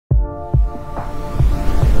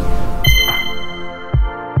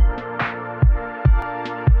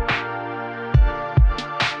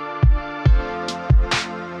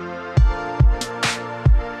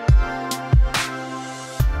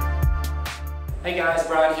Hey guys,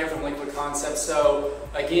 Bryan here from Liquid Concepts. So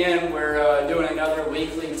again, we're doing another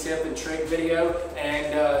weekly tip and trick video,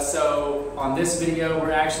 and so on this video we're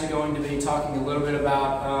actually going to be talking a little bit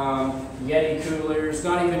about Yeti coolers,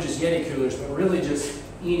 not even just Yeti coolers, but really just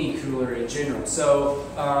any cooler in general. So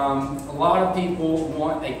a lot of people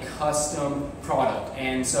want a custom product,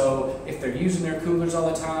 and so if they're using their coolers all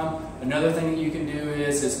the time, another thing that you can do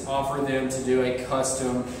is offer them to do a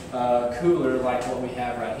custom cooler like what we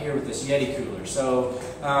have right here with this Yeti cooler. So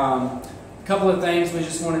a couple of things we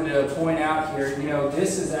just wanted to point out here. You know,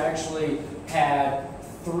 this has actually had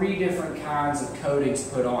 3 different kinds of coatings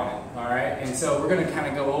put on it, all right? And so we're going to kind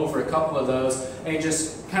of go over a couple of those and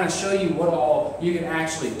just kind of show you what all you can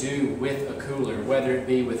actually do with a cooler, whether it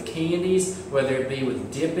be with candies, whether it be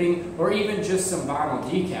with dipping, or even just some vinyl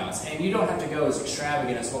decals. And you don't have to go as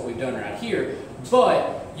extravagant as what we've done right here,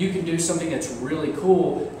 but you can do something that's really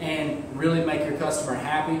cool and really make your customer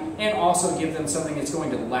happy, and also give them something that's going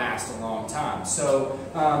to last a long time. So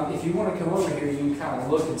if you want to come over here, you can kind of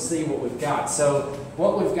look and see what we've got. So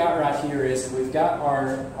what we've got right here is we've got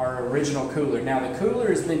our original cooler. Now the cooler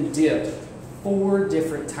has been dipped 4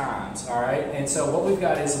 different times, all right? And so what we've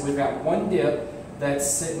got is we've got one dip that's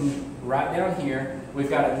sitting right down here. We've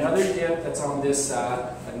got another dip that's on this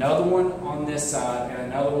side, another one on this side,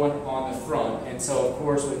 and another one on the front. And so of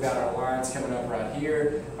course we've got our lines coming up right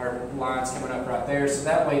here, our lines coming up right there. So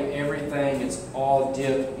that way everything is all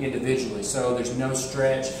dipped individually. So there's no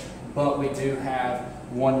stretch, but we do have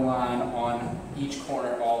one line on each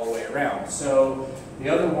corner all the way around. So the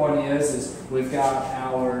other one is we've got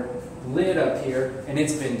our lid up here, and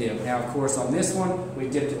it's been dipped. Now of course on this one we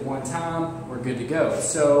dipped it one time, we're good to go.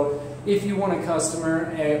 So if you want a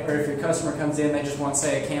customer, or if your customer comes in, they just want,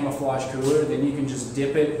 say, a camouflage cooler, then you can just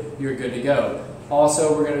dip it, you're good to go.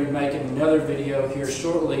 Also, we're going to be making another video here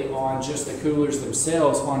shortly on just the coolers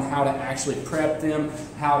themselves, on how to actually prep them,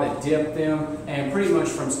 how to dip them, and pretty much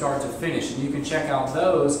from start to finish. And you can check out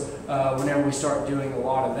those whenever we start doing a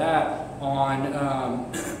lot of that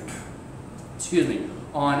on excuse me,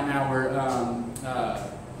 on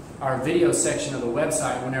our video section of the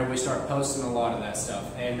website whenever we start posting a lot of that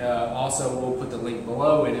stuff. And also we'll put the link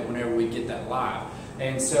below in it whenever we get that live.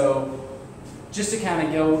 And so just to kind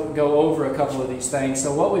of go over a couple of these things.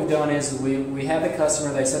 So what we've done is we had the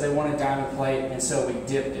customer, they said they wanted diamond plate, and so we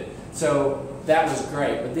dipped it. So that was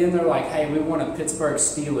great. But then they're like, hey, we want a Pittsburgh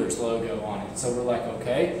Steelers logo on it. So we're like,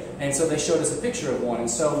 okay. And so they showed us a picture of one. And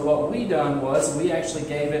so what we done was we actually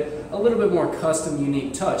gave it a little bit more custom,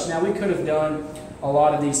 unique touch. Now we could have done a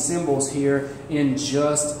lot of these symbols here in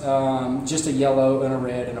just a yellow and a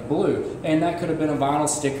red and a blue, and that could have been a vinyl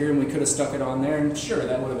sticker, and we could have stuck it on there, and sure,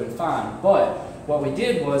 that would have been fine. But what we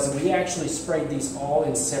did was we actually sprayed these all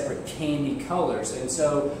in separate candy colors. And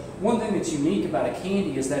so one thing that's unique about a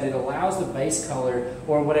candy is that it allows the base color,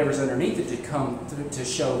 or whatever's underneath it, to come through, to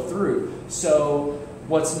show through. So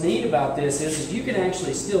what's neat about this is you can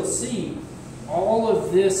actually still see all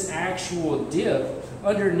of this actual dip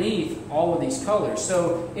underneath all of these colors.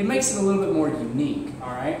 So it makes it a little bit more unique, all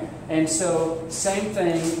right? And so same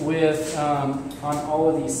thing with on all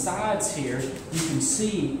of these sides here, you can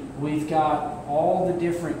see we've got all the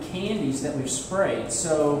different candies that we've sprayed.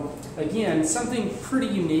 So again, something pretty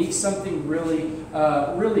unique, something really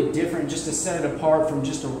really different, just to set it apart from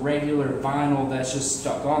just a regular vinyl that's just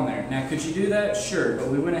stuck on there. Now could you do that? Sure, but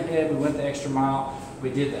we went ahead, we went the extra mile, we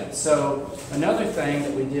did that. So another thing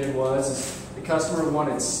that we did was the customer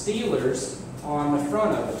wanted Steelers on the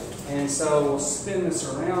front of it. And so we'll spin this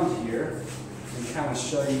around here and kind of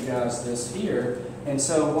show you guys this here. And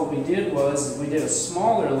so what we did was we did a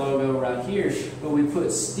smaller logo right here, but we put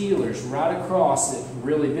Steelers right across it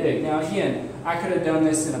really big. Now again, I could have done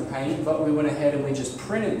this in a paint, but we went ahead and we just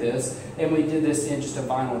printed this, and we did this in just a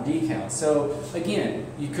vinyl decal. So again,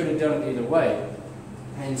 you could have done it either way.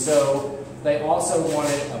 And so they also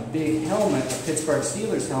wanted a big helmet, a Pittsburgh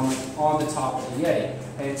Steelers helmet, on the top of the Yeti.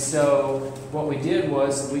 And so what we did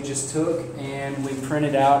was we just took and we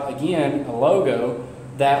printed out, again, a logo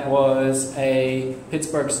that was a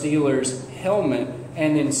Pittsburgh Steelers helmet,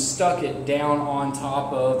 and then stuck it down on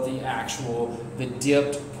top of the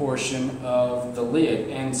dipped portion of the lid.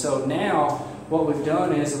 And so now what we've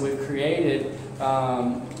done is we've created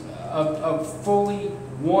a fully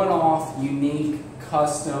one-off, unique,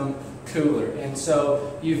 custom cooler. And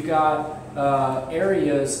so you've got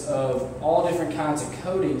areas of all different kinds of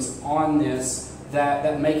coatings on this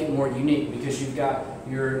that make it more unique, because you've got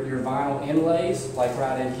your vinyl inlays, like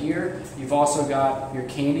right in here. You've also got your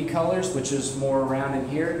candy colors, which is more around in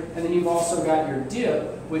here. And then you've also got your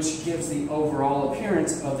dip, which gives the overall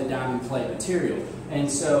appearance of the diamond plate material. And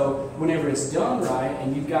so whenever it's done right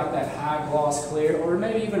and you've got that high gloss clear, or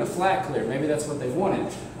maybe even a flat clear, maybe that's what they wanted,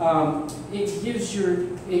 it gives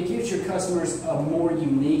your customers a more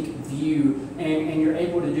unique view, and you're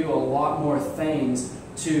able to do a lot more things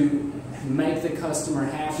to make the customer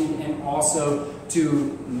happy and also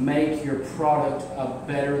to make your product a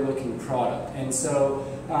better looking product. And so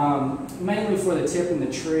mainly for the tip and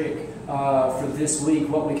the trick for this week,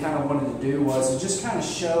 what we kind of wanted to do was to just kind of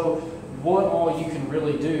show what all you can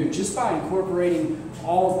really do just by incorporating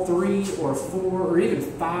all 3 or 4 or even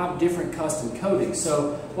 5 different custom coatings.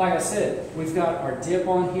 So like I said, we've got our dip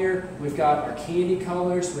on here, we've got our candy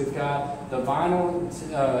colors, we've got the vinyl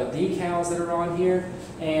decals that are on here,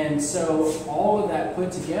 and so all of that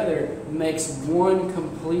put together makes one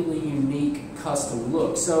completely unique custom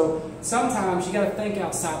look. So sometimes you got to think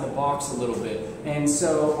outside the box a little bit. And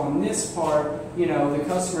so on this part, you know, the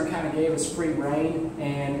customer kind of gave us free reign,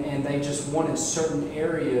 and they just wanted certain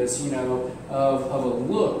areas, you know, of a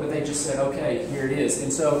look, but they just said, okay, here it is.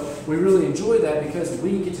 And so we really enjoy that because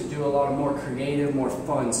we get to do a lot of more creative, more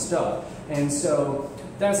fun stuff. And so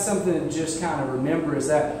that's something to just kind of remember, is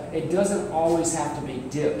that it doesn't always have to be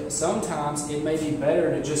dipped. Sometimes it may be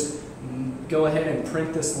better to just go ahead and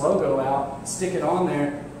print this logo out, stick it on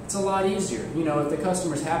there. It's a lot easier, you know, if the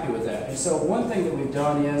customer's happy with that. And so one thing that we've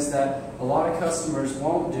done is that a lot of customers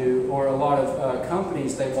won't do, or a lot of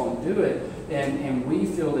companies, they won't do it, and we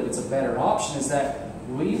feel that it's a better option, is that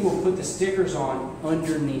we will put the stickers on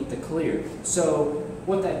underneath the clear. So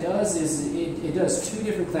what that does is it does 2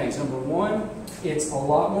 different things. Number 1, it's a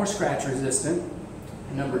lot more scratch resistant.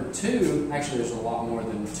 Number 2, actually there's a lot more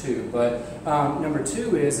than 2, but number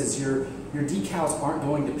 2 is your decals aren't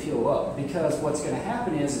going to peel up, because what's going to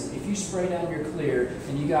happen is if you spray down your clear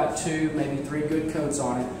and you got 2, maybe 3 good coats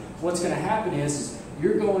on it, what's going to happen is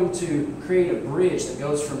you're going to create a bridge that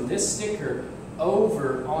goes from this sticker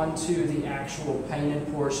over onto the actual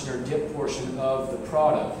painted portion or dip portion of the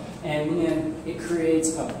product. And then it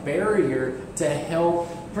creates a barrier to help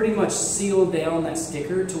pretty much seal down that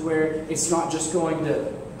sticker to where it's not just going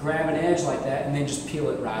to grab an edge like that and then just peel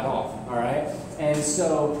it right off, all right? And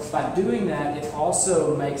so by doing that, it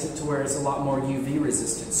also makes it to where it's a lot more UV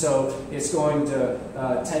resistant. So it's going to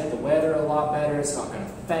take the weather a lot better, it's not going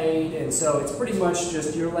to fade, and so it's pretty much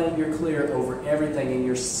just you're laying your clear over everything, and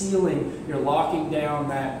you're sealing, you're locking down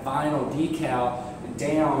that vinyl decal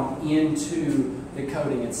down into the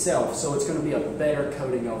coating itself. So it's going to be a better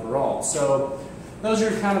coating overall. So those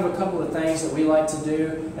are kind of a couple of things that we like to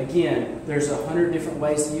do. Again, there's 100 different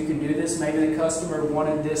ways that you can do this. Maybe the customer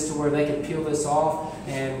wanted this to where they could peel this off,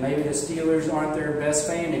 and maybe the Steelers aren't their best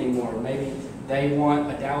fan anymore. Maybe they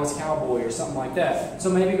want a Dallas Cowboy or something like that.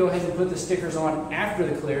 So maybe go ahead and put the stickers on after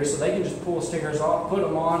the clear, so they can just pull stickers off, put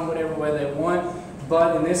them on whatever way they want.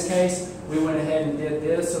 But in this case, we went ahead and did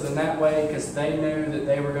this, so then that way, because they knew that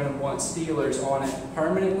they were going to want Steelers on it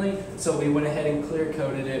permanently, so we went ahead and clear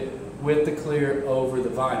coated it with the clear over the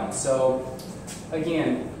vinyl. So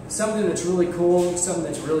again, something that's really cool, something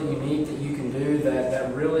that's really unique that you can do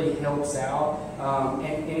that really helps out,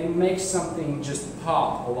 and it makes something just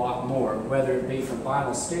pop a lot more, whether it be from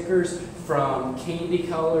vinyl stickers, from candy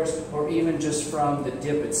colors, or even just from the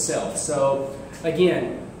dip itself. So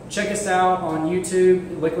again, check us out on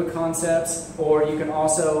YouTube, Liquid Concepts, or you can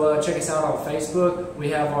also check us out on Facebook. We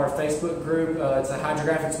have our Facebook group, it's a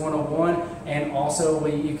Hydrographics 101, and also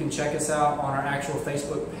you can check us out on our actual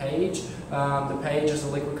Facebook page. The page is the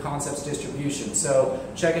Liquid Concepts Distribution. So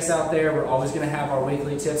check us out there. We're always going to have our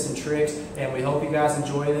weekly tips and tricks, and we hope you guys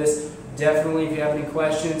enjoy this. Definitely, if you have any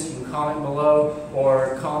questions, you can comment below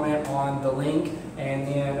or comment on the link, and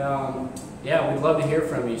then yeah, we'd love to hear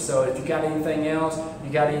from you. So if you got anything else, you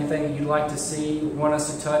got anything that you'd like to see, want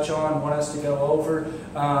us to touch on, want us to go over,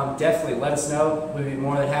 definitely let us know. We'd be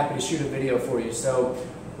more than happy to shoot a video for you. So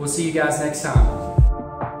we'll see you guys next time.